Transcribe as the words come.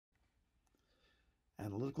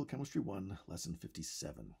Analytical Chemistry 1, Lesson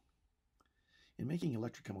 57. In making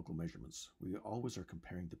electrochemical measurements, we always are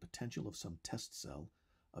comparing the potential of some test cell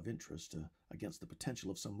of interest against the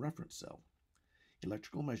potential of some reference cell.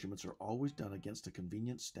 Electrical measurements are always done against a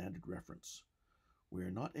convenient standard reference. We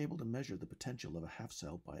are not able to measure the potential of a half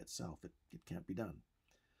cell by itself. It can't be done.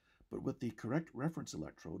 But with the correct reference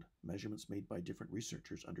electrode, measurements made by different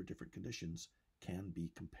researchers under different conditions can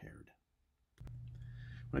be compared.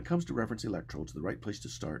 When it comes to reference electrodes, the right place to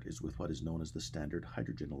start is with what is known as the Standard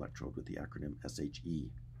Hydrogen Electrode with the acronym SHE.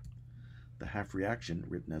 The half reaction,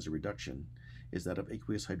 written as a reduction, is that of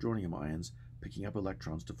aqueous hydronium ions picking up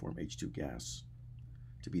electrons to form H2 gas.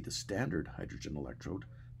 To be the standard hydrogen electrode,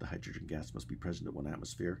 the hydrogen gas must be present at 1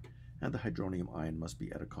 atmosphere and the hydronium ion must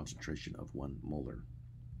be at a concentration of 1 molar.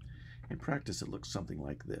 In practice, it looks something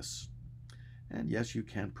like this. And yes, you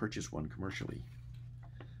can purchase one commercially.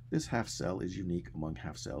 This half cell is unique among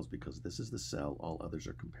half cells because this is the cell all others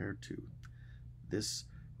are compared to. This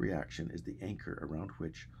reaction is the anchor around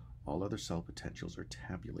which all other cell potentials are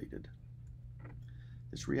tabulated.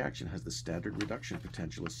 This reaction has the standard reduction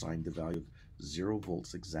potential assigned the value of 0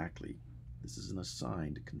 volts exactly. This is an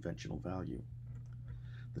assigned conventional value.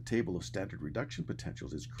 The table of standard reduction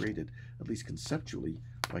potentials is created, at least conceptually,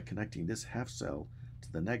 by connecting this half cell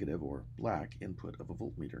to the negative or black input of a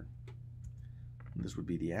voltmeter. And this would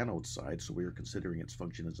be the anode side, so we are considering its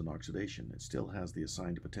function as an oxidation. It still has the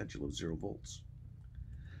assigned potential of 0 volts.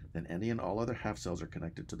 Then any and all other half cells are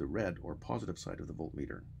connected to the red or positive side of the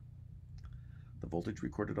voltmeter. The voltage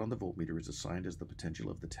recorded on the voltmeter is assigned as the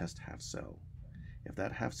potential of the test half cell. If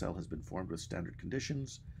that half cell has been formed with standard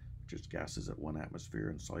conditions, which is gases at 1 atmosphere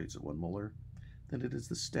and solids at 1 molar, then it is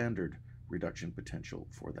the standard reduction potential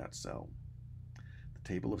for that cell. The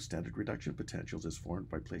table of standard reduction potentials is formed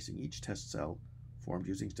by placing each test cell formed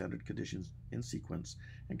using standard conditions in sequence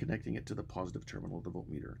and connecting it to the positive terminal of the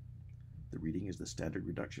voltmeter. The reading is the standard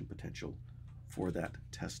reduction potential for that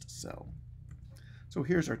test cell. So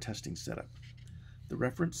here's our testing setup. The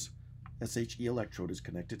reference SHE electrode is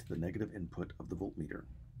connected to the negative input of the voltmeter.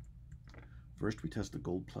 First, we test the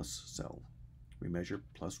gold plus cell. We measure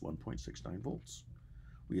plus 1.69 volts.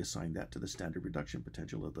 We assign that to the standard reduction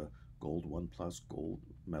potential of the gold 1 plus gold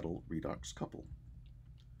metal redox couple.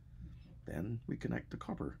 Then we connect the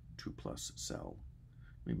copper 2 plus cell.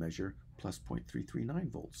 We measure plus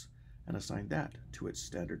 0.339 volts and assign that to its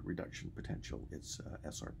standard reduction potential, its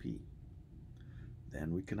SRP.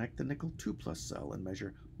 Then we connect the nickel 2 plus cell and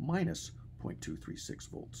measure minus 0.236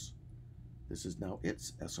 volts. This is now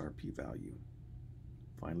its SRP value.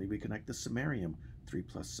 Finally, we connect the samarium 3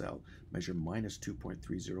 plus cell, measure minus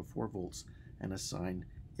 2.304 volts, and assign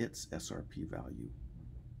its SRP value.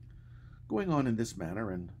 Going on in this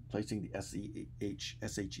manner and placing the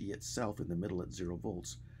SHE itself in the middle at 0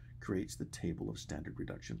 volts creates the table of standard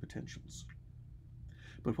reduction potentials.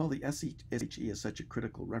 But while the SHE is such a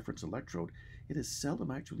critical reference electrode, it is seldom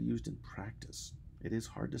actually used in practice. It is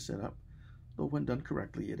hard to set up, though when done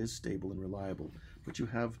correctly, it is stable and reliable. But you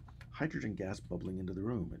have hydrogen gas bubbling into the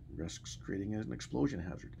room. It risks creating an explosion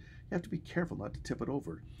hazard. You have to be careful not to tip it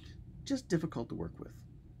over. Just difficult to work with,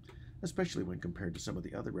 especially when compared to some of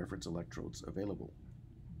the other reference electrodes available.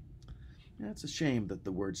 It's a shame that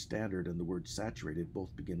the word standard and the word saturated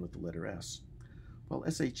both begin with the letter S. While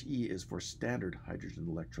SHE is for Standard Hydrogen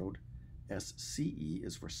Electrode, SCE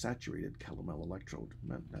is for Saturated Calomel Electrode.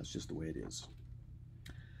 That's just the way it is.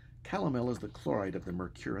 Calomel is the chloride of the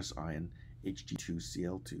mercurous ion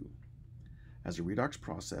Hg2Cl2. As a redox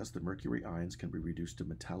process, the mercury ions can be reduced to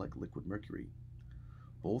metallic liquid mercury.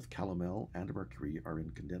 Both calomel and mercury are in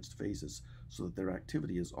condensed phases, so that their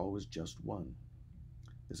activity is always just 1.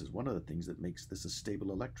 This is one of the things that makes this a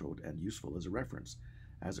stable electrode and useful as a reference.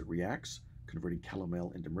 As it reacts, converting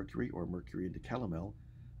calomel into mercury or mercury into calomel,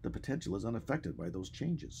 the potential is unaffected by those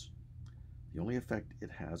changes. The only effect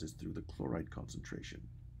it has is through the chloride concentration.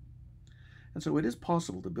 And so it is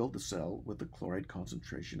possible to build the cell with the chloride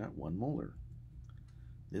concentration at 1 molar.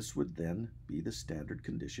 This would then be the standard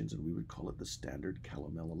conditions, and we would call it the standard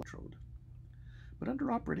calomel electrode. But under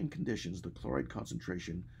operating conditions, the chloride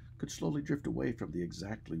concentration could slowly drift away from the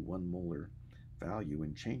exactly 1 molar value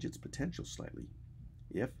and change its potential slightly.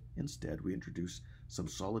 If, instead, we introduce some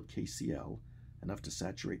solid KCl, enough to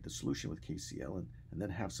saturate the solution with KCl, and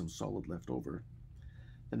then have some solid left over,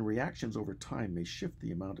 then reactions over time may shift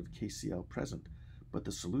the amount of KCl present, but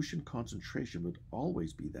the solution concentration would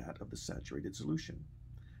always be that of the saturated solution.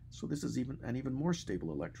 So this is an even more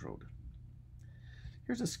stable electrode.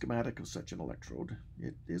 Here's a schematic of such an electrode.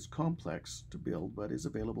 It is complex to build, but is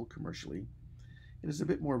available commercially. It is a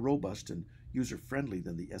bit more robust and user-friendly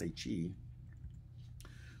than the SHE.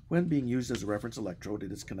 When being used as a reference electrode,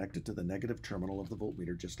 it is connected to the negative terminal of the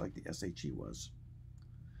voltmeter just like the SHE was.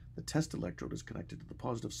 The test electrode is connected to the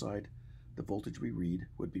positive side. The voltage we read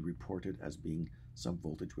would be reported as being some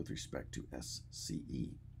voltage with respect to SCE.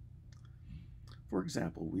 For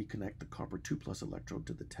example, we connect the copper 2+ electrode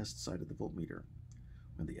to the test side of the voltmeter.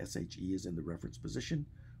 When the SHE is in the reference position,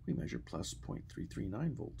 we measure plus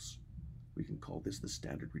 0.339 volts. We can call this the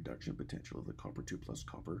standard reduction potential of the copper 2+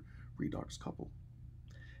 copper redox couple.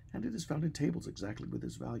 And it is found in tables exactly with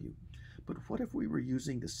this value. But what if we were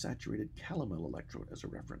using the saturated calomel electrode as a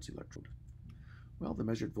reference electrode? Well, the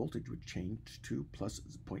measured voltage would change to plus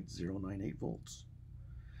 0.098 volts.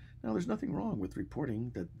 Now, there's nothing wrong with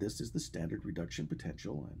reporting that this is the standard reduction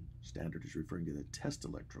potential, and standard is referring to the test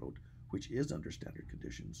electrode, which is under standard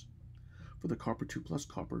conditions, for the copper 2+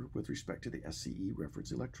 copper with respect to the SCE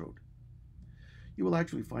reference electrode. You will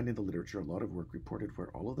actually find in the literature a lot of work reported where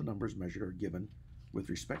all of the numbers measured are given with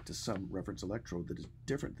respect to some reference electrode that is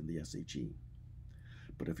different than the SHE.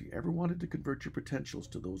 But if you ever wanted to convert your potentials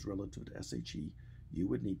to those relative to SHE, you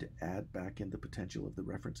would need to add back in the potential of the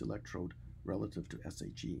reference electrode relative to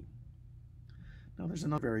SHE. Now there's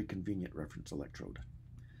another very convenient reference electrode.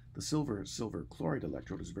 The silver chloride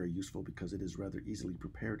electrode is very useful because it is rather easily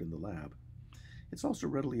prepared in the lab. It's also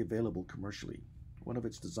readily available commercially. One of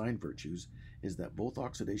its design virtues is that both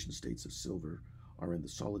oxidation states of silver are in the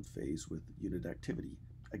solid phase with unit activity,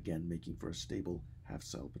 again making for a stable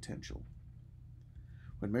half-cell potential.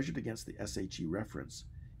 When measured against the SHE reference,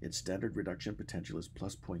 its standard reduction potential is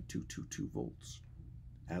plus 0.222 volts.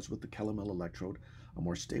 As with the Calomel electrode, a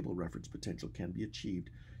more stable reference potential can be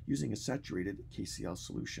achieved using a saturated KCl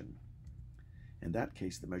solution. In that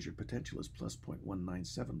case, the measured potential is plus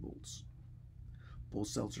 0.197 volts. Both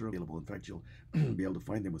cells are available. In fact, you'll be able to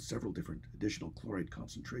find them with several different additional chloride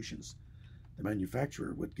concentrations. The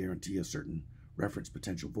manufacturer would guarantee a certain reference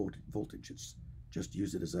potential voltage. It's just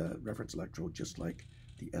use it as a reference electrode, just like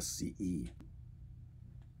the SCE.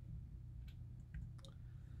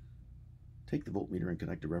 Take the voltmeter and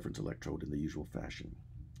connect a reference electrode in the usual fashion.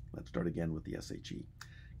 Let's start again with the SHE.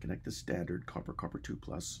 Connect the standard copper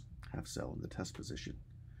 2+ half cell in the test position.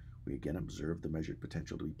 We again observe the measured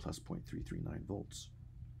potential to be plus 0.339 volts.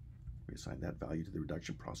 We assign that value to the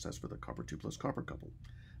reduction process for the copper 2+ copper couple.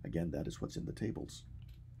 Again, that is what's in the tables.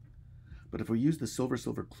 But if we use the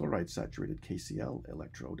silver chloride saturated KCl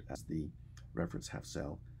electrode as the reference half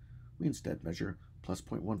cell, we instead measure plus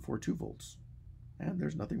 0.142 volts. And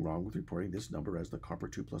there's nothing wrong with reporting this number as the copper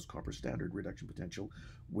 2+ copper standard reduction potential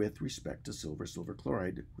with respect to silver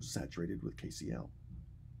chloride saturated with KCl.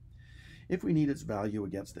 If we need its value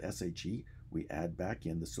against the SHE, we add back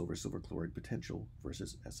in the silver chloride potential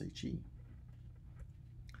versus SHE.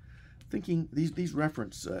 These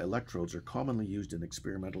reference electrodes are commonly used in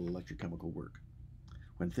experimental electrochemical work.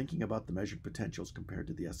 When thinking about the measured potentials compared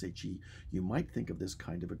to the SHE, you might think of this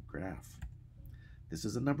kind of a graph. This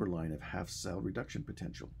is a number line of half-cell reduction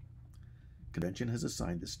potential. Convention has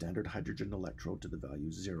assigned the standard hydrogen electrode to the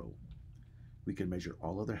value 0. We can measure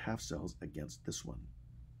all other half cells against this one.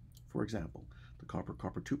 For example, the copper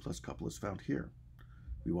 2+ couple is found here.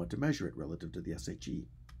 We want to measure it relative to the SHE,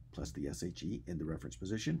 plus the SHE in the reference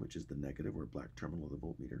position, which is the negative or black terminal of the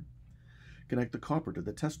voltmeter. Connect the copper to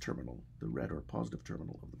the test terminal, the red or positive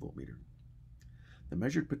terminal of the voltmeter. The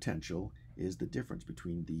measured potential is the difference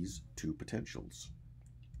between these two potentials.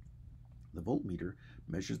 The voltmeter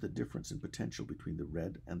measures the difference in potential between the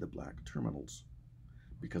red and the black terminals.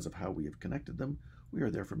 Because of how we have connected them, we are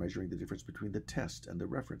therefore measuring the difference between the test and the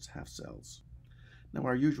reference half cells. Now,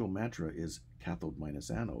 our usual mantra is cathode minus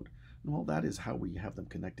anode, and while that is how we have them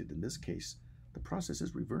connected in this case, the process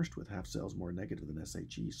is reversed with half cells more negative than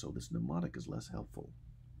SHE, so this mnemonic is less helpful.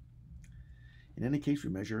 In any case, we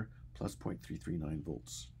measure plus 0.339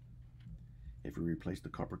 volts. If we replace the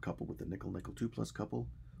copper couple with the nickel 2+ couple,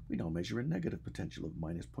 we now measure a negative potential of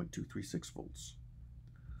minus 0.236 volts.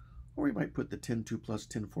 Or we might put the tin 2+,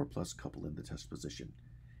 tin 4+ couple in the test position.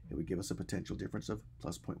 It would give us a potential difference of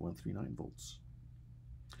plus 0.139 volts.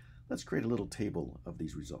 Let's create a little table of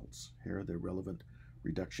these results. Here are the relevant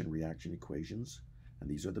reduction-reaction equations, and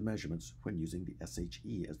these are the measurements when using the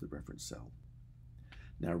SHE as the reference cell.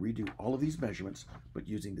 Now redo all of these measurements, but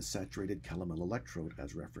using the saturated Calomel electrode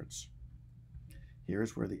as reference. Here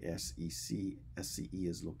is where the SCE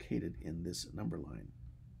is located in this number line.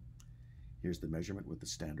 Here's the measurement with the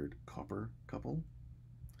standard copper couple,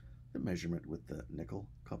 the measurement with the nickel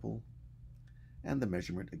couple, and the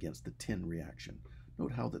measurement against the tin reaction.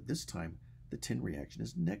 Note how that this time the tin reaction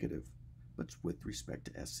is negative, but with respect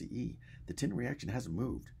to SCE. The tin reaction hasn't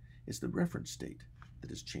moved. It's the reference state that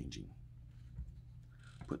is changing.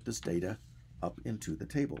 Put this data up into the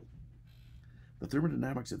table. The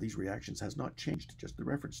thermodynamics of these reactions has not changed, just the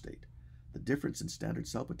reference state. The difference in standard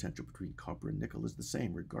cell potential between copper and nickel is the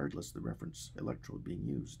same, regardless of the reference electrode being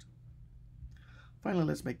used. Finally,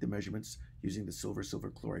 let's make the measurements using the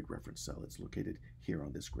silver-silver chloride reference cell. It's located here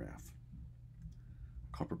on this graph.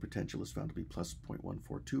 Copper potential is found to be plus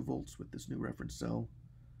 0.142 volts with this new reference cell.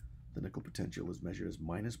 The nickel potential is measured as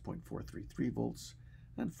minus 0.433 volts.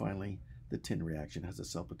 And finally, the tin reaction has a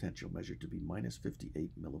cell potential measured to be minus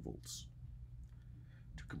 58 millivolts.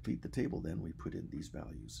 To complete the table, then, we put in these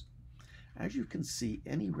values. As you can see,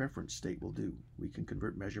 any reference state will do. We can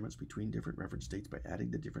convert measurements between different reference states by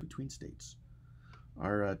adding the different between states.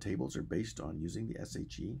 Our tables are based on using the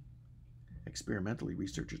SHE. Experimentally,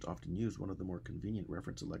 researchers often use one of the more convenient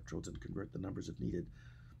reference electrodes and convert the numbers if needed,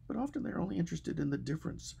 but often they're only interested in the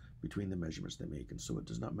difference between the measurements they make, and so it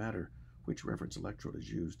does not matter which reference electrode is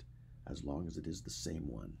used as long as it is the same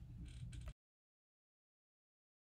one.